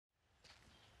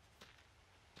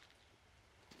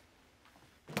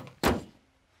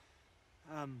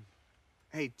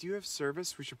Hey, do you have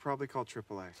service? We should probably call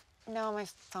AAA. No, my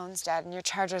phone's dead, and your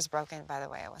charger's broken, by the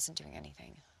way. I wasn't doing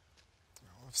anything.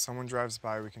 Well, if someone drives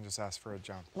by, we can just ask for a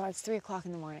jump. Well, it's 3 o'clock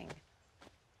in the morning.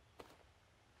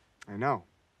 I know.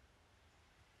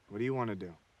 What do you want to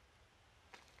do?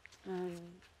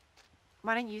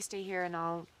 Why don't you stay here, and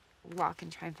I'll walk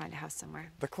and try and find a house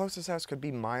somewhere. The closest house could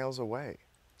be miles away.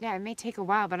 Yeah, it may take a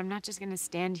while, but I'm not just gonna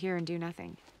stand here and do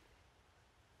nothing.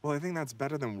 Well, I think that's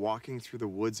better than walking through the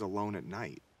woods alone at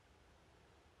night.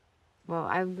 Well,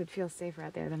 I would feel safer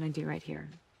out there than I do right here.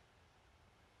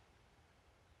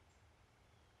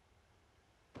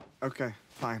 Okay,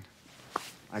 fine.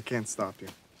 I can't stop you.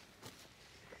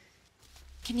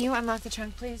 Can you unlock the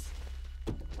trunk, please?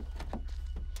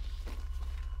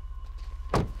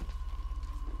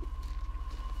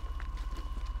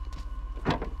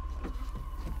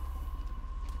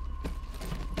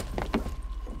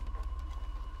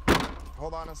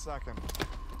 Hold on a second.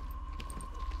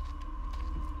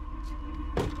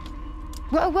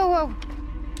 Whoa, whoa, whoa!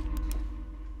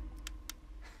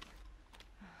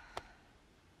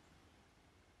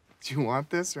 Do you want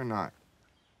this or not?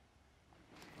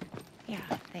 Yeah,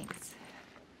 thanks.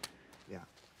 Yeah.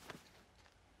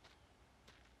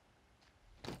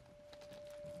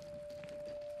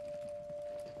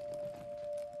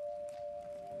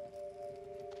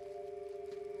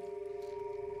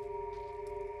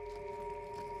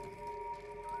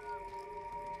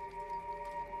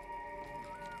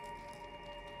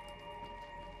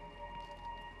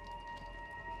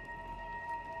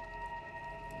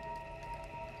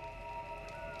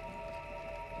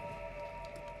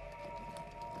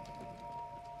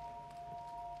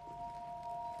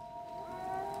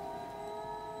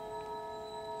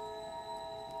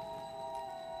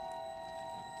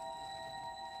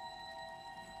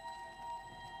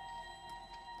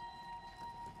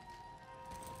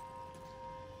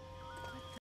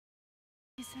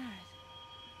 What is that?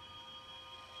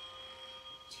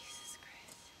 Jesus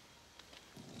Christ.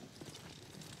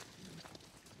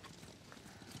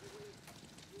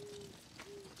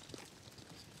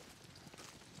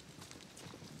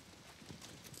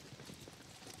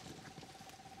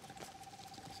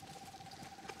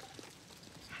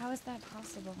 How is that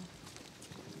possible?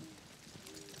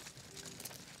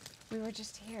 We were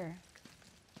just here.